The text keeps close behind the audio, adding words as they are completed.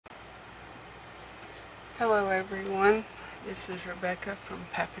Hello everyone, this is Rebecca from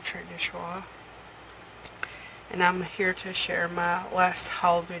Papeterie de Choix, and I'm here to share my last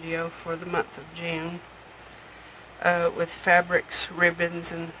haul video for the month of June with fabrics,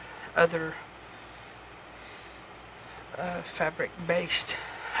 ribbons, and other fabric-based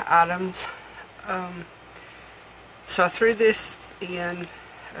items. So I threw this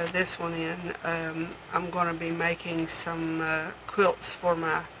one in. I'm going to be making some quilts for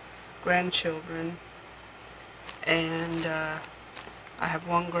my grandchildren. And I have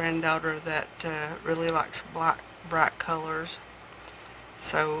one granddaughter that really likes bright colors,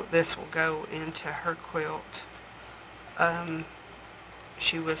 so this will go into her quilt.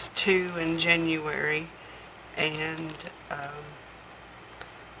 She was 2 in January, and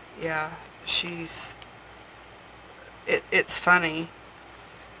yeah, it's funny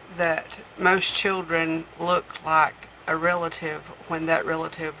that most children look like a relative when that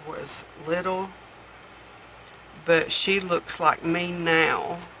relative was little. But she looks like me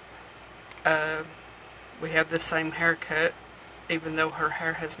now. We have the same haircut, even though her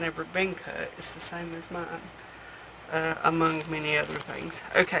hair has never been cut. It's the same as mine, among many other things.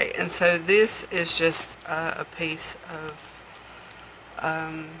 Okay, and so this is just a piece of,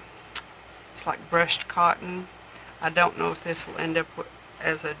 it's like brushed cotton. I don't know if this will end up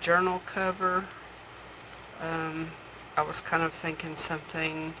as a journal cover. I was kind of thinking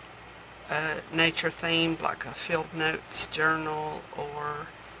something nature themed, like a field notes journal or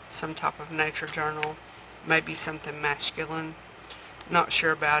some type of nature journal, maybe something masculine. Not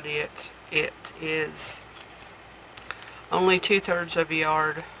sure about it. It is only 2/3 of a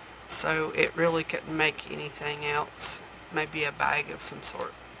yard, so it really couldn't make anything else. Maybe a bag of some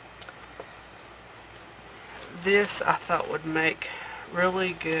sort. This I thought would make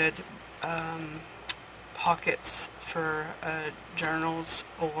really good pockets for journals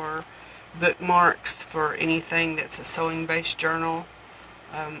or bookmarks for anything that's a sewing based journal.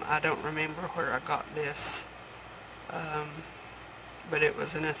 I don't remember where I got this, but it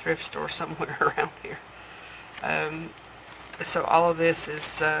was in a thrift store somewhere around here. So all of this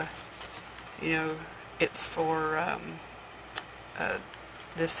is, it's for,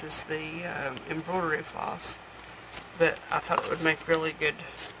 this is the embroidery floss, but I thought it would make really good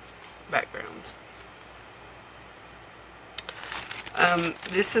backgrounds.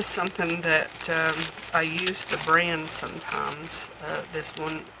 This is something that I use the brand sometimes, this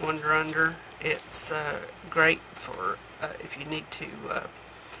Wonder Under. It's great for if you need to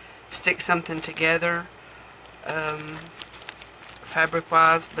stick something together fabric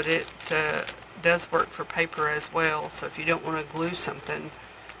wise, but it does work for paper as well. So if you don't want to glue something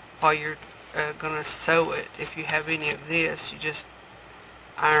while you're going to sew it, if you have any of this, you just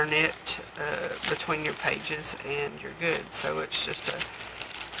iron it between your pages and you're good. So it's just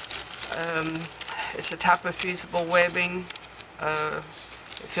it's a type of fusible webbing. It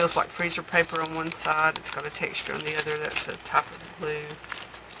feels like freezer paper on one side, it's got a texture on the other. That's a type of glue.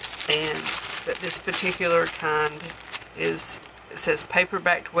 And this particular kind is, it says paper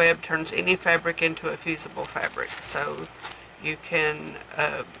backed web turns any fabric into a fusible fabric. So you can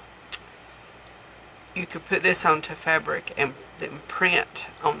put this onto fabric and then print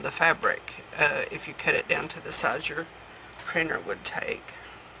on the fabric if you cut it down to the size your printer would take.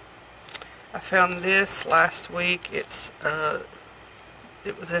 I found this last week. It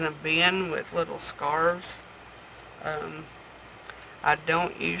was in a bin with little scarves. I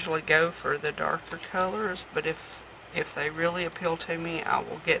don't usually go for the darker colors, but if they really appeal to me, I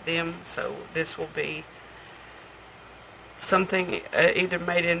will get them. So this will be something either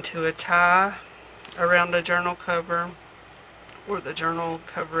made into a tie around a journal cover, or the journal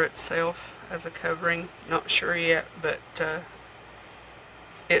cover itself as a covering. Not sure yet, but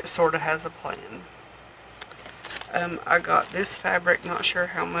it sort of has a plan. I got this fabric, not sure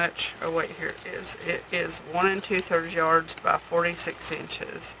how much. Oh wait, here it is. It is 1 2/3 yards by 46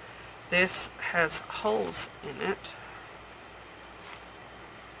 inches. This has holes in it.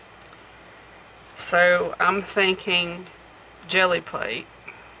 So I'm thinking jelly plate,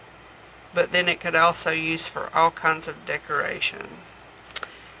 but then it could also use for all kinds of decoration.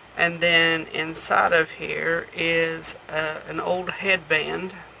 And then inside of here is an old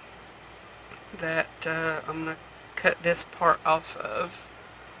headband that I'm going to cut this part off of.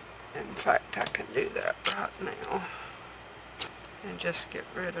 In fact, I can do that right now and just get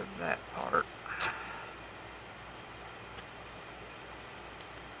rid of that part.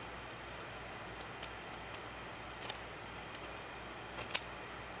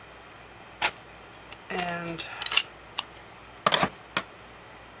 And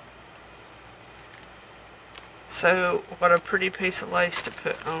so what a pretty piece of lace to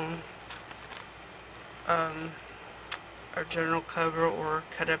put on a journal cover or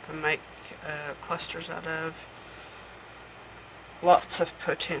cut up and make clusters out of. Lots of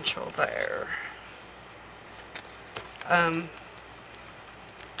potential there.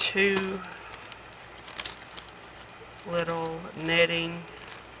 2 little netting,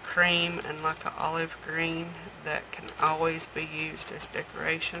 cream and like an olive green that can always be used as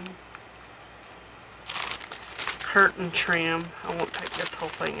decoration. Curtain trim. I won't take this whole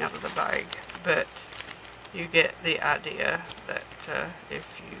thing out of the bag, but you get the idea that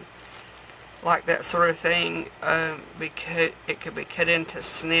if you like that sort of thing, it could be cut into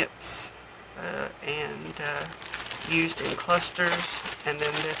snips and used in clusters. And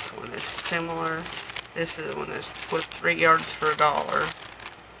then this one is similar. This is one that's worth 3 yards for $1.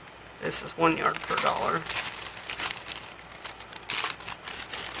 This is 1 yard for $1.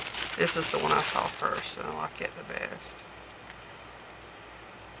 This is the one I saw first, and I like it the best.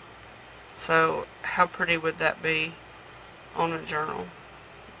 So, how pretty would that be on a journal?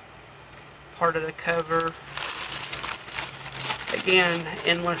 Part of the cover. Again,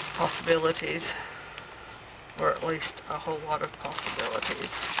 endless possibilities, or at least a whole lot of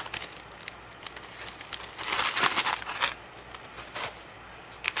possibilities.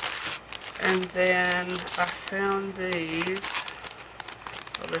 And then I found these.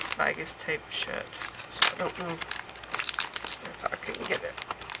 Well, this bag is taped shut, so I don't know if I can get it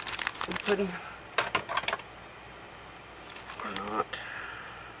open or not.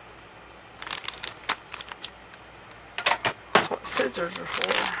 That's what scissors are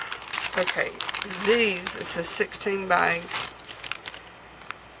for. Okay, these, it says 16 bags.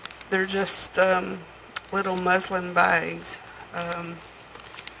 They're just little muslin bags. I'm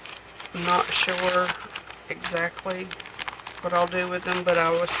not sure exactly what I'll do with them, but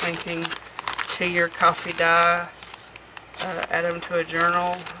I was thinking tea or coffee dye, add them to a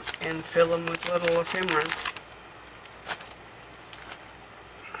journal, and fill them with little ephemeras.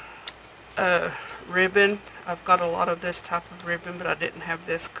 Ribbon. I've got a lot of this type of ribbon, but I didn't have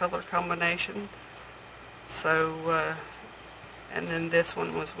this color combination. So, and then this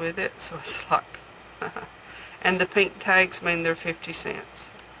one was with it, so it's like, and the pink tags mean they're 50 cents.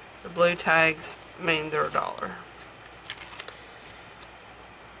 The blue tags mean they're $1.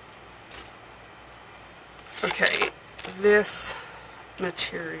 Okay, this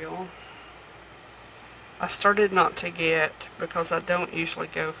material I started not to get because I don't usually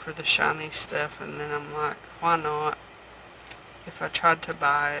go for the shiny stuff, and then I'm like, why not? If I tried to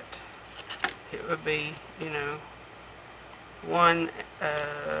buy it, it would be, you know, 1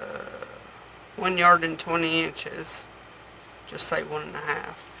 yard and 20 inches, just say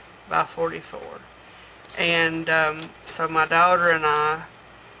 1.5 by 44. And so my daughter and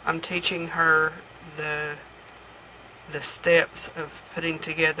I'm teaching her the steps of putting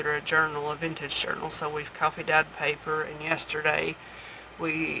together a journal, a vintage journal. So we've coffee dyed paper, and yesterday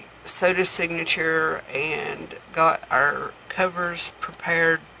we sewed a signature and got our covers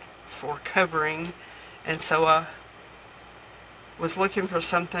prepared for covering. And so I was looking for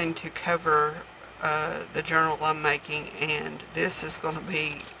something to cover the journal I'm making, and this is going to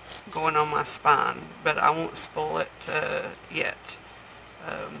be going on my spine, but I won't spoil it yet.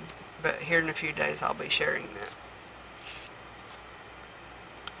 But here in a few days I'll be sharing that.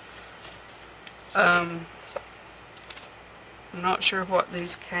 I'm not sure what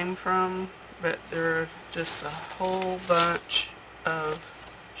these came from, but they're just a whole bunch of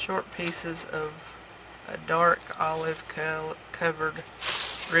short pieces of a dark olive covered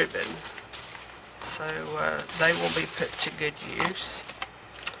ribbon. So they will be put to good use.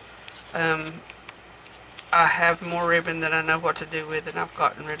 I have more ribbon than I know what to do with, and I've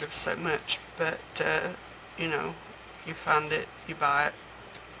gotten rid of so much, but you know, you find it, you buy it.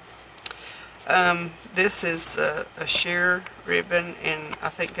 This is a sheer ribbon, and I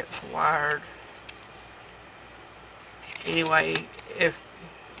think it's wired. Anyway, if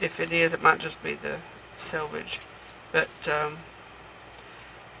it is, it might just be the selvage, but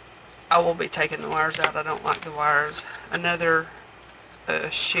I will be taking the wires out. I don't like the wires. Another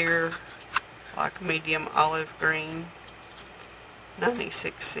sheer, like medium olive green,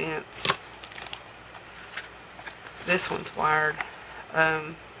 96 cents. This one's wired.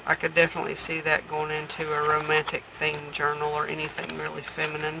 I could definitely see that going into a romantic themed journal or anything really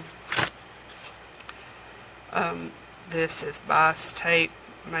feminine. This is bias tape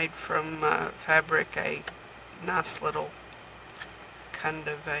made from fabric, a nice little kind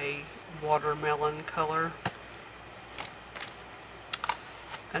of a watermelon color.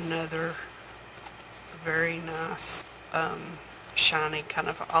 Another very nice shiny kind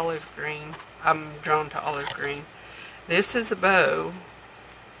of olive green. I'm drawn to olive green. This is a bow,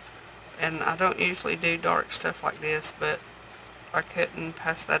 And I don't usually do dark stuff like this, but I couldn't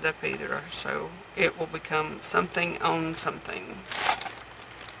pass that up either. So it will become something on something.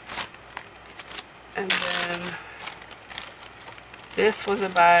 And then this was a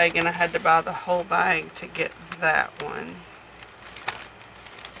bag, and I had to buy the whole bag to get that one.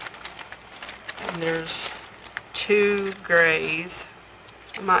 And there's 2 grays.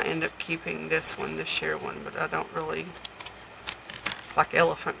 I might end up keeping this one, the sheer one, but I don't really. It's like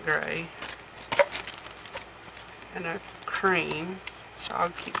elephant gray. And a cream, so I'll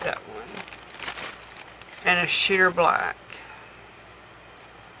keep that one. And a sheer black.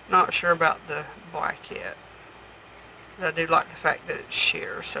 Not sure about the black yet. But I do like the fact that it's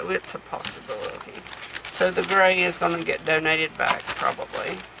sheer, so it's a possibility. So the gray is going to get donated back,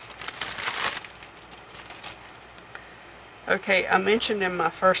 probably. Okay, I mentioned in my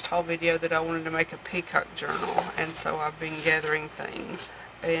first haul video that I wanted to make a peacock journal, and so I've been gathering things.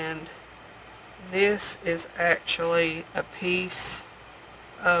 And this is actually a piece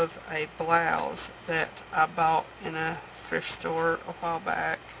of a blouse that I bought in a thrift store a while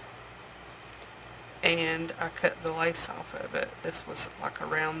back. And I cut the lace off of it. This was like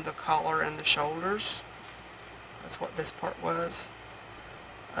around the collar and the shoulders. That's what this part was.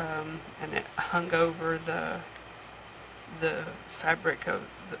 And it hung over the fabric of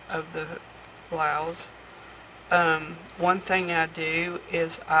the blouse. One thing I do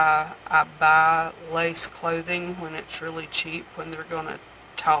is I buy lace clothing when it's really cheap, when they're going to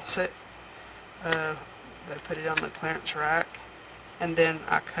toss it. They put it on the clearance rack, and then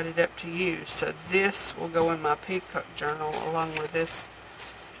I cut it up to use. So this will go in my peacock journal along with this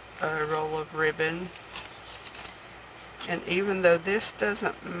roll of ribbon. And even though this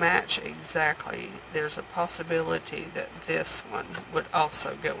doesn't match exactly, there's a possibility that this one would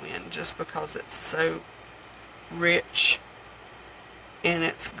also go in, just because it's so rich in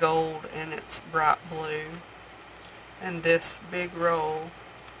its gold and its bright blue. And this big roll,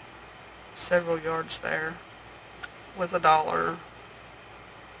 several yards there, was $1.50,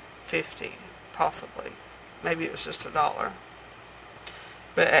 possibly. Maybe it was just $1.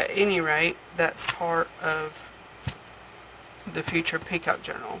 But at any rate, that's part of the future peacock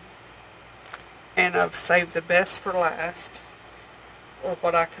journal. And I've saved the best for last, or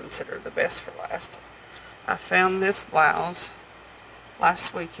what I consider the best for last. I found this blouse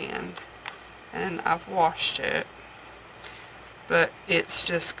last weekend, and I've washed it, but it's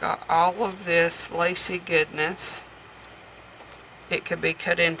just got all of this lacy goodness. It could be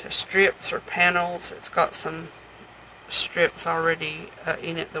cut into strips or panels. It's got some strips already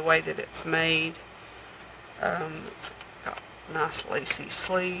in it the way that it's made. It's got nice lacy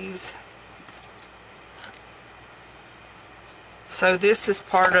sleeves. So this is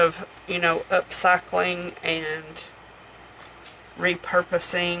part of, upcycling and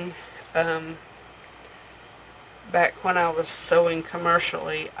repurposing. Back when I was sewing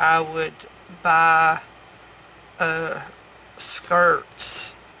commercially, I would buy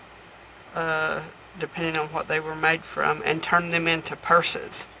skirts, depending on what they were made from, and turn them into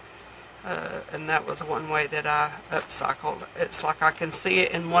purses. And that was one way that I upcycled. It's like I can see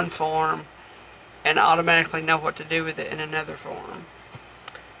it in one form and automatically know what to do with it in another form.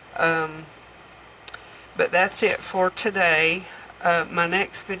 But that's it for today. My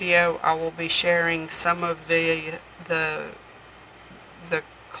next video, I will be sharing some of the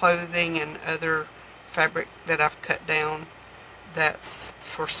clothing and other fabric that I've cut down that's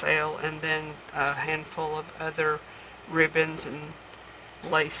for sale, and then a handful of other ribbons and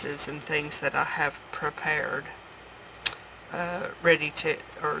laces and things that I have prepared,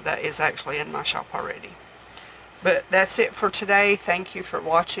 that is actually in my shop already. But that's it for today. Thank you for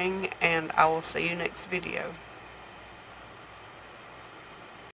watching, and I will see you next video.